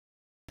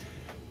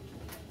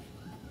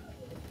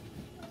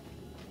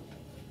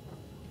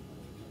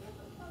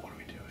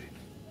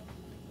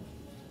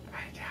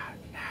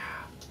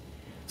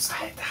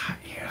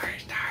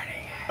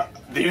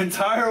the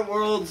entire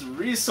world's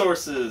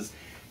resources,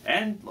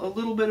 and a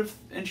little bit of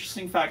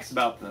interesting facts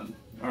about them,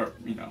 or,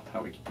 you know,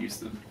 how we could use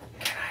them.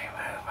 Can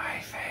I move my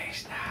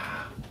face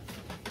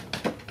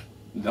now?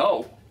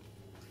 No.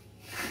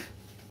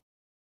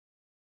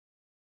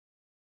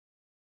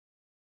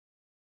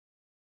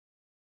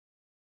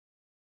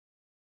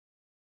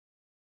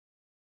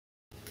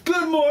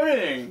 Good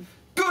morning!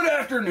 Good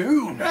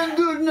afternoon! And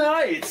good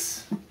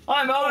night!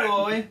 I'm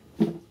ELROY.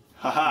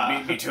 Haha.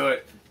 Beat me to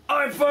it.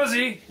 I'm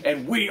Fuzzy,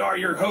 and we are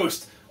your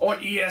host on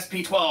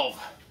ESP12.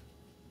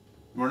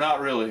 We're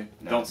not really.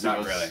 No, Don't sue not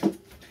us. really.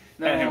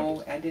 No,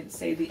 Anyway. I didn't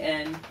say the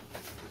N.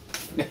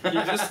 You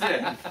just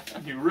did.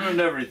 You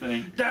ruined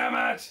everything. Damn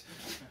it!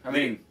 I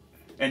mean,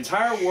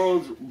 Entire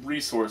world's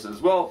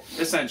resources. Well,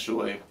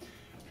 essentially.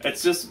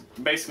 It's just,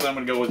 basically I'm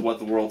going to go with what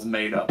the world's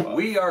made up of.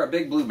 we are a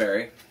big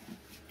blueberry,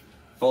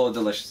 full of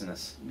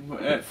deliciousness.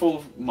 Full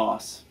of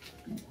moss.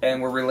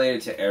 And we're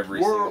related to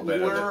every single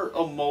bit of it. We're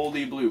a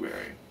moldy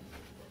blueberry.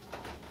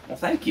 Well,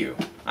 thank you.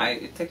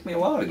 It took me a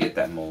while to get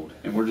that mold.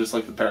 And we're just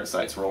like the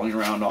parasites rolling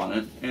around on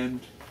it and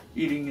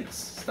eating its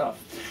stuff.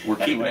 We're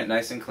keeping Anyway. it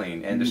nice and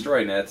clean and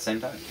destroying it at the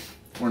same time.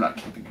 We're not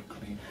keeping it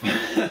clean.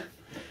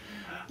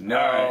 No,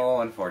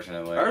 Alright.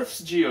 Unfortunately.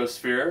 Earth's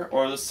geosphere,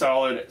 or the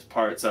solid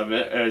parts of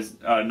it, is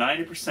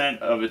 90%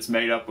 of it's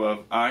made up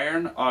of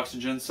iron,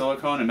 oxygen,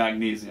 silicon, and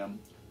magnesium.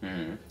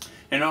 Mm-hmm.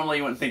 And normally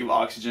you wouldn't think of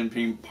oxygen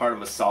being part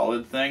of a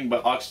solid thing,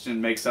 but oxygen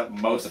makes up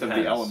most of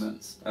the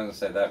elements. I was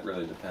gonna say that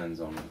really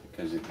depends on,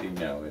 because you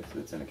know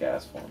it's in a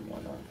gas form and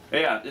whatnot.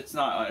 Yeah, it's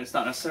not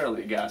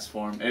necessarily a gas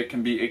form. It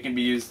can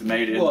be used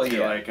made into Well,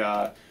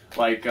 yeah.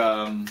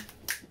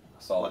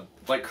 solid,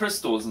 like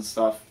crystals and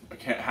stuff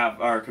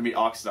can be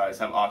oxidized,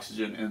 have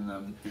oxygen in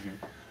them. Mm-hmm.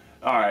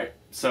 All right,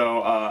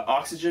 so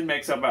oxygen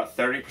makes up about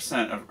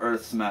 30% of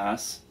Earth's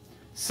mass.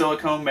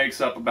 Silicon makes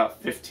up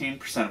about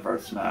 15% of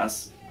Earth's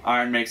mass.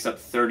 Iron makes up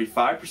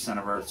 35%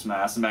 of Earth's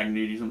mass, and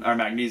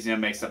magnesium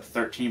makes up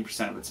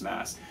 13% of its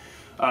mass.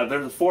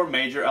 They're the four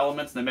major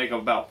elements, and they make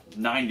up about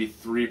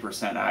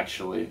 93%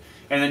 actually.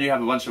 And then you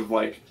have a bunch of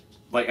like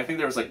I think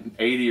there was like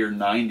 80 or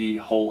 90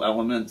 whole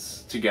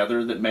elements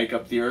together that make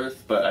up the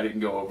Earth, but I didn't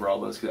go over all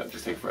those because that would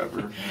just take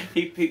forever.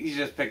 He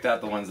just picked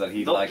out the ones that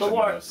he liked the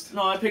most.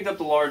 No, I picked up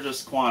the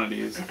largest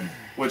quantities,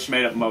 which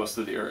made up most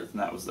of the Earth, and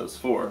that was those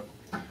four.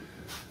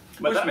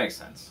 But Which makes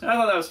sense. I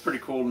thought that was pretty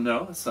cool to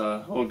know. That's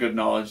a little good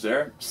knowledge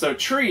there. So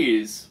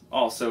trees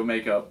also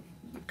make up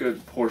a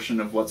good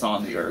portion of what's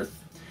on the Earth.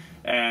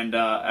 And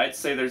I'd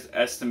say there's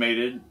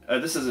estimated,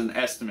 this is an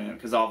estimate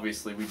because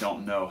obviously we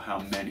don't know how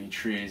many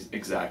trees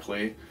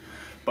exactly,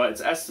 but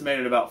it's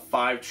estimated about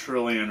 5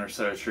 trillion or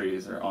so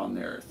trees are on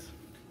the Earth.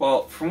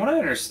 Well, from what I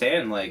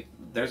understand, like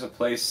there's a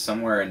place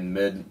somewhere in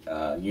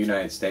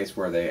mid-United States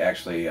where they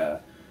actually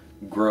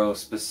grow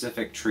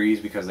specific trees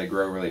because they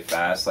grow really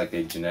fast, like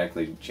they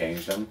genetically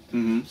change them.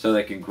 Mm-hmm. So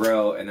they can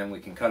grow and then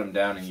we can cut them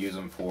down and use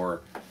them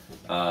for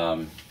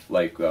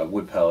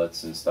wood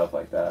pellets and stuff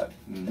like that,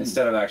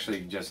 instead of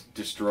actually just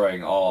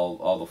destroying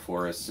all the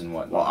forests and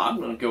whatnot. Well, I'm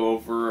going to go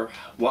over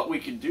what we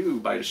could do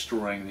by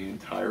destroying the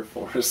entire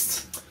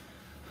forest.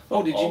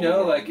 Oh, did you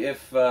know, like,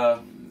 if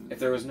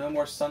there was no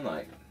more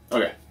sunlight,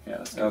 Okay, yeah,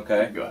 that's good.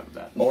 Okay. Go ahead with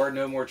that. or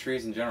no more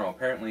trees in general,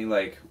 apparently,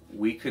 like,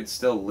 we could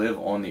still live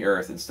on the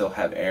Earth and still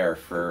have air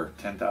for...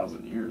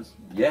 10,000 years.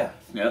 Yeah.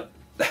 Yep.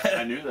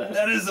 I knew that.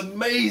 That is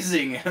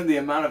amazing, the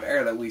amount of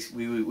air that we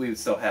would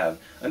still have.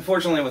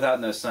 Unfortunately, without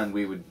no sun,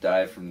 we would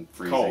die from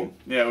freezing. Cold.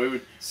 Yeah, we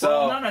would. So,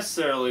 well, not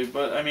necessarily,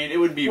 but I mean, it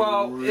would be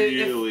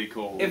really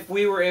cold. If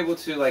we were able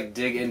to like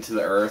dig into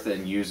the Earth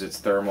and use its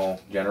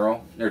thermal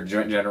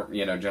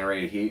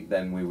generated heat,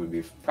 then we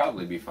would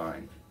probably be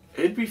fine.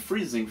 It'd be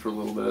freezing for a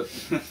little bit.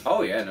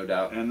 Oh yeah, no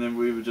doubt. And then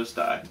we would just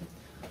die,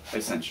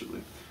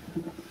 essentially.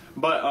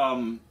 But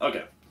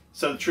okay.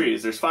 So the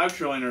trees, there's 5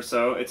 trillion or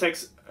so. It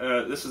takes,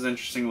 this is an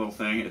interesting little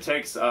thing, it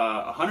takes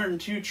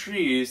 102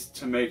 trees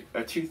to make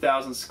a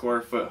 2,000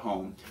 square foot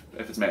home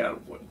if it's made out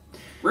of wood.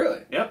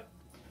 Really? Yep.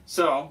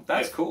 So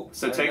that's cool.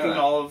 So taking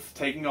all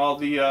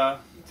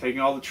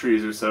the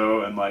trees or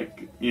so and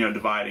like, you know,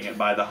 dividing it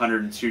by the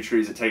 102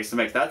 trees it takes to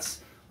make,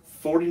 that's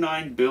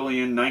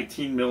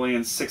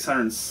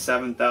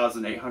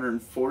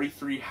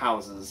 49,19,607,843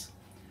 houses.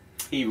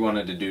 He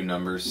wanted to do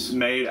numbers.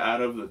 Made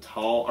out of the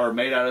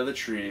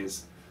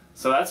trees.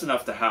 So that's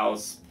enough to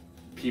house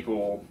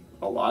people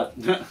a lot.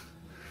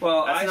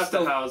 Well, that's enough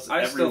to house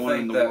everyone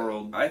in the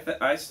world.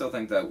 I still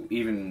think that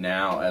even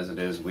now, as it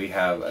is, we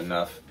have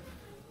enough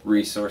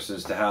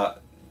resources to house,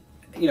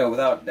 you know,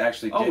 without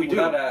actually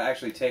without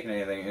actually taking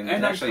anything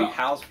and actually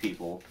house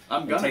people.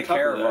 Take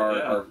care of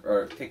our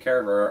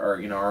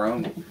you know, our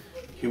own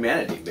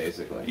humanity,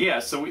 basically. Yeah.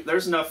 So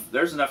there's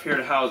enough here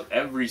to house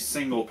every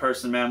single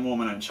person, man,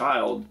 woman, and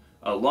child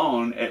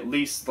alone. At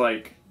least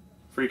like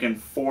freaking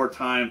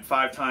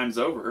 5 times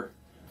over.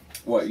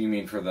 What you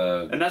mean for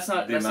the? And that's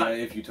not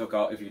if you took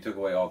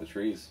away all the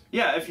trees.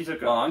 Yeah, if you took.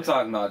 Well, I'm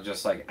talking about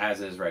just like as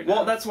is right now.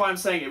 Well, that's why I'm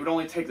saying it would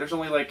only take. There's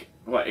only like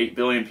what 8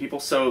 billion people,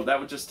 so that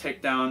would just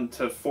take down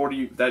to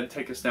 40. That'd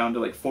take us down to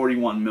like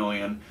 41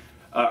 million.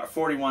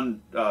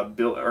 41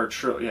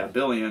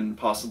 billion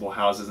possible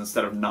houses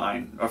instead of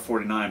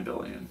 49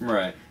 billion.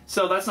 Right.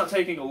 So that's not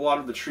taking a lot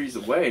of the trees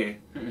away.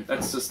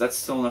 That's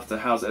still enough to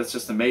house it. It's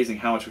just amazing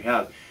how much we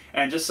have.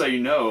 And just so you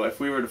know,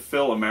 if we were to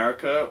fill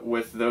America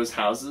with those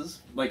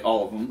houses, like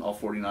all of them, all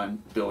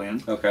 49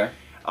 billion, okay,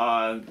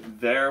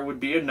 there would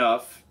be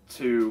enough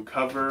to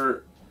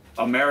cover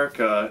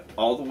America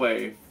all the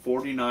way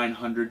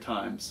 4,900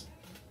 times.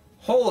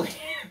 Holy,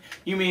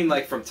 you mean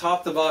like from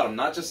top to bottom,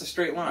 not just a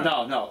straight line?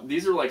 No,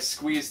 these are like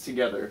squeezed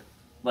together,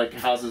 like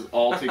houses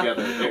all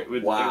together. It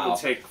would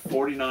take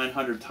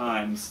 4,900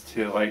 times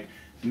to like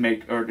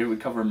it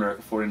would cover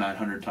America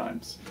 4,900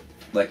 times.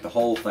 Like the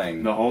whole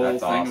thing. The whole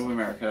thing awesome. of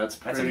America. That's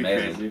pretty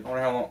amazing. Crazy.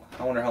 I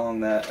wonder how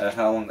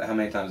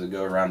many times it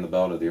go around the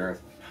belt of the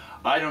Earth.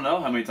 I don't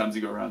know how many times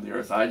you go around the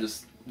Earth. I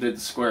just did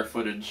the square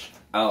footage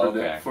for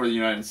the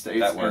United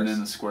States, and then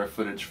the square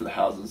footage for the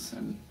houses,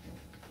 and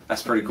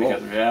that's pretty cool.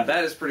 Together, yeah.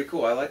 That is pretty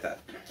cool. I like that.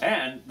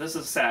 And this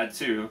is sad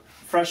too.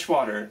 Fresh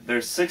water.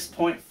 There's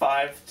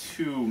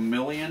 6.52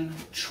 million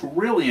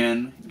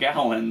trillion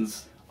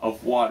gallons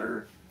of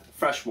water,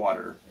 fresh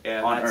water,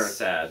 on Earth. That's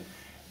sad.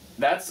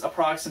 That's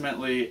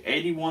approximately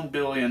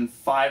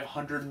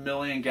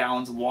 81,500,000,000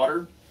 gallons of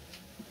water,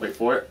 wait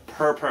for it,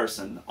 per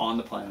person on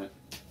the planet.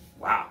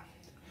 Wow.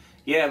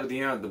 Yeah, but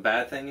you know the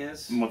bad thing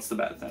is? What's the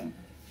bad thing?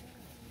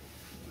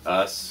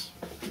 Us.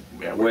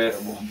 Yeah, we're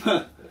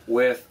terrible.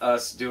 With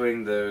us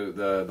doing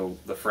the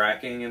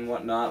fracking and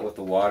whatnot with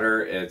the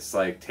water, it's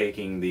like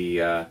taking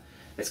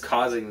it's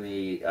causing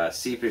the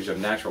seepage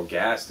of natural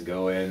gas to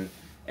go in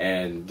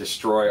and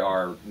destroy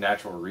our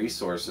natural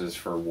resources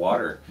for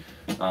water.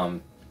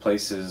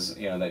 Places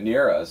that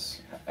near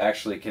us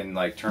actually can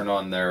like turn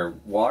on their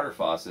water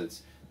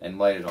faucets and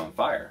light it on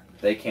fire.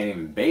 They can't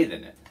even bathe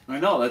in it. I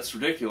know, that's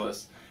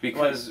ridiculous.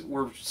 Because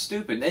we're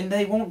stupid, and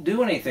they won't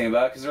do anything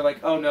about it because they're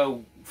like, oh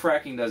no,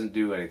 fracking doesn't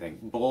do anything.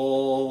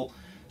 Bull,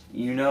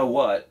 you know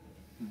what?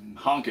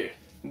 Honky.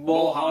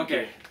 Bull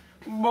honky.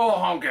 Bull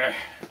honky.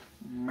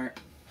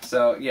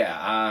 So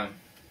yeah.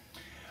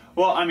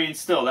 Well, I mean,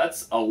 still,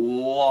 that's a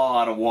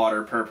lot of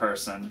water per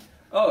person.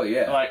 Oh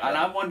yeah. And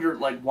I wonder,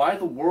 why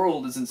the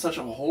world is in such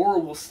a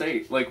horrible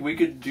state. Like, we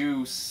could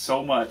do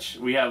so much.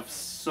 We have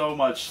so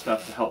much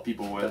stuff to help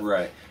people with.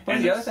 Right.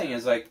 And the other thing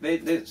is, like,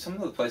 some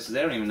of the places,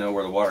 they don't even know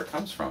where the water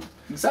comes from.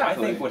 Exactly. I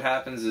think what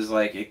happens is,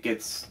 like, it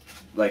gets,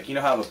 like, you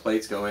know how the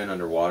plates go in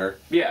underwater?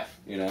 Yeah.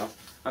 You know?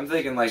 I'm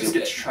thinking, like, it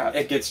gets trapped.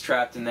 It gets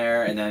trapped in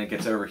there, and then it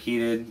gets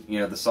overheated. You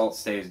know, the salt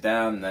stays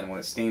down, and then when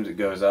it steams, it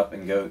goes up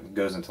and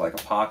goes into, like,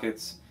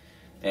 pockets.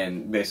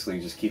 And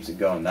basically just keeps it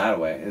going that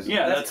way.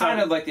 That's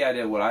kind of like the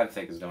idea of what I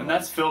think is going on.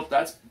 And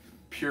that's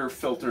pure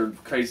filtered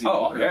crazy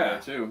water there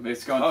too.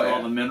 It's going through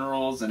all the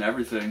minerals and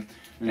everything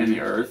in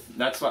the earth.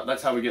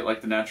 That's how we get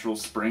like the natural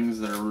springs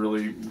that are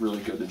really,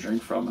 really good to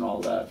drink from and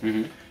all that.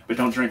 But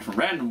don't drink from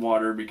random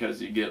water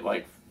because you get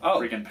like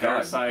freaking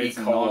parasites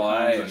and all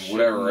kinds of shit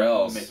whatever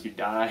else. Make you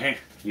die.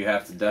 You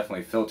have to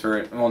definitely filter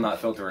it. Well, not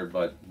filter it,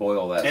 but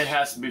boil that. It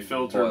has to be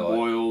filtered,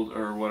 boiled,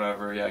 or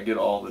whatever. Yeah, get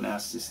all the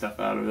nasty stuff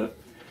out of it.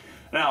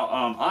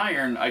 Now,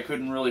 iron, I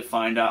couldn't really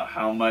find out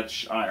how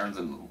much iron's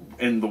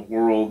in the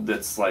world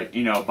that's like,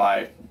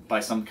 by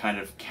some kind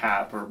of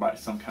cap or by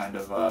some kind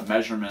of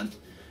measurement.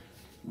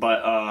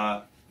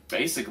 But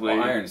basically...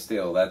 Well, iron and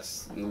steel,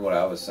 that's what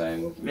I was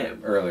saying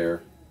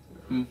earlier.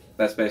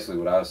 That's basically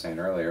what I was saying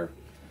earlier.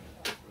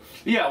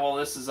 Yeah, well,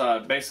 this is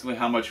basically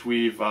how much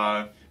we've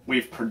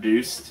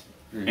produced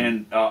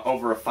in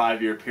over a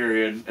 5-year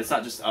period. It's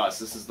not just us,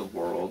 this is the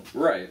world.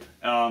 Right.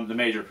 The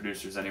major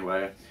producers,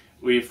 anyway.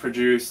 We've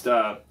produced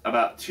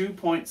about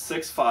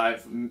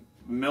 2.65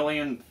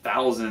 million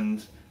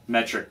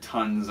metric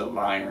tons of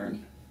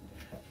iron.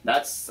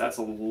 That's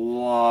a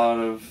lot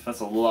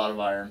of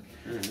iron.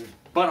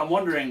 But I'm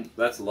wondering,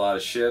 that's a lot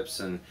of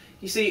ships, and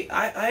you see,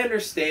 I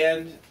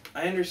understand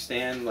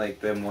like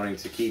them wanting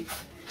to keep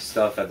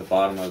stuff at the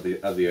bottom of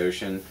the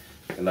ocean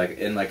and like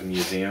in like a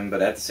museum,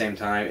 but at the same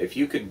time, if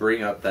you could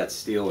bring up that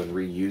steel and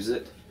reuse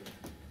it.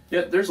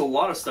 Yeah, there's a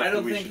lot of stuff. I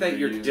don't think that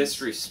you're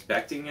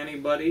disrespecting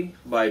anybody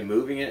by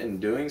moving it and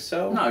doing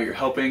so. No, you're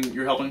helping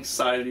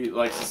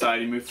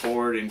society move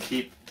forward and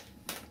keep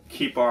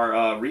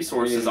our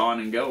resources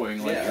on and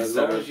going. Like, as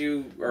long as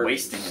you are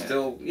wasting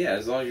still,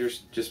 as long as you're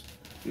just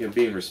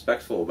being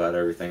respectful about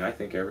everything. I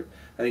think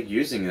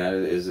using that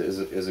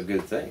is a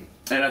good thing.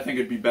 And I think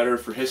it'd be better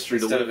for history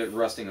to live, instead of it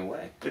rusting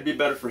away. It'd be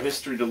better for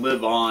history to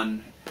live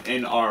on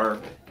in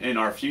our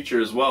future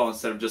as well,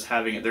 instead of just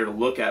having it there to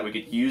look at. We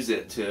could use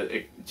it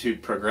to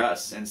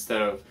progress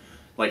instead of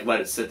like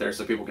let it sit there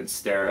so people can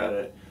stare at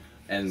it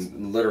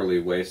and literally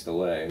waste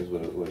away is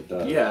what it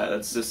does. Yeah,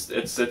 it's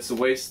a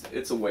waste.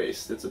 It's a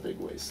waste. It's a big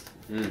waste.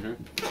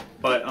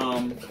 But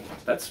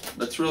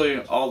that's really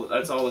all.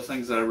 That's all the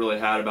things that I really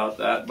had about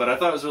that. But I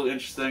thought it was really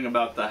interesting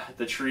about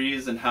the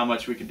trees and how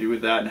much we could do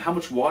with that, and how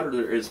much water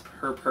there is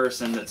per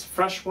person that's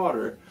fresh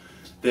water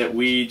that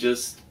we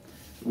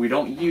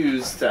don't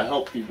use to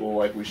help people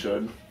like we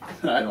should.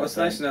 Well, it's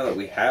nice to know that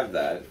we have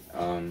that.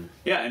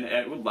 Yeah, and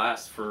it would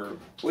last for.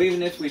 Well,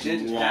 even if we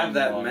didn't have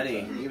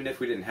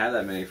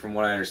that many, from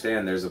what I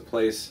understand, there's a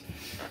place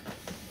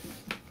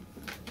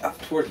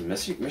up towards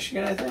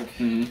Michigan, I think.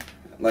 Mm-hmm.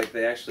 Like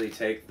they actually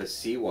take the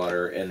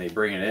seawater and they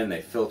bring it in,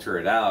 they filter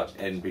it out,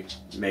 and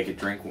make it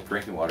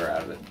drinking water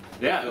out of it.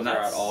 Yeah, filter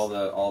out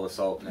all the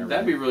salt and everything.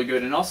 That'd be really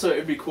good, and also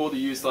it'd be cool to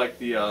use like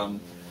the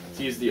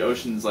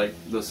oceans, like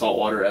the salt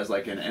water, as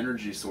like an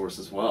energy source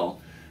as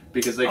well,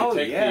 because they could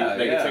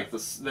take the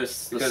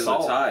salt. Of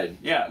the tide.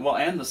 Yeah, well,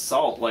 and the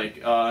salt,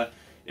 like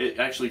it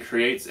actually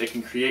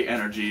can create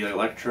energy,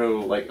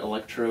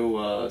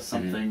 electro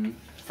something.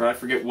 I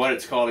forget what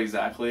it's called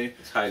exactly.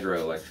 It's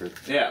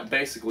hydroelectric. Yeah,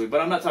 basically. But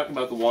I'm not talking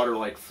about the water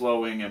like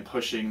flowing and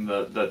pushing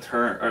the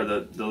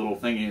little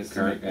thingies.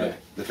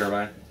 The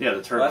turbine. Yeah,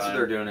 the turbine. Well, that's what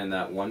they're doing in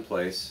that one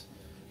place.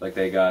 Like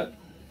they got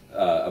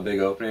a big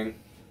opening,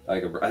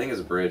 like I think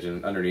it's a bridge,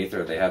 and underneath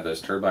there they have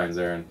those turbines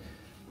there, and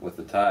with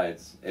the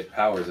tides, it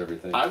powers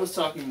everything. I was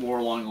talking more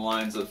along the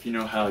lines of, you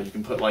know how you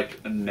can put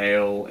like a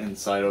nail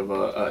inside of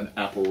an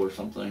apple or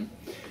something.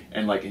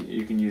 And like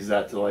you can use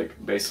that to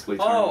like basically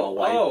turn on a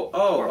light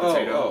or a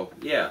potato.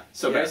 Yeah.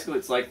 So basically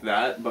it's like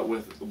that, but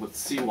with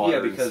seawater. Yeah,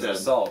 because instead. of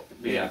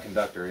salt being a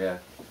conductor. Yeah.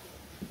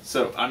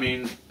 So I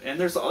mean, and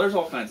there's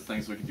all kinds of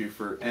things we can do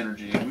for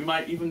energy, and we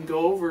might even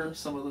go over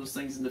some of those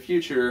things in the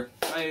future.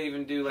 Might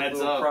even do like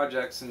little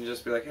projects and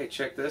just be like, hey,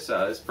 check this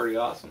out. It's pretty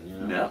awesome. You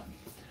know? Yeah.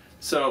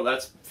 So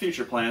that's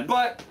future plans.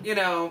 But you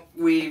know,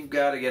 we've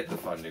got to get the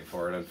funding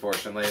for it,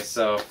 unfortunately.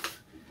 So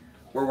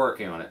we're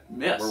working on it.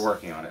 Yes. We're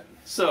working on it.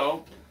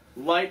 So.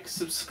 Like,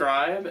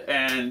 subscribe,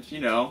 and, you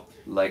know...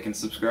 Like and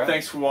subscribe.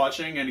 Thanks for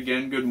watching, and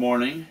again, good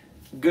morning.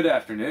 Good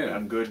afternoon.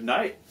 And good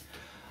night.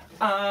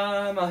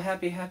 I'm a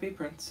happy, happy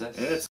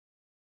princess.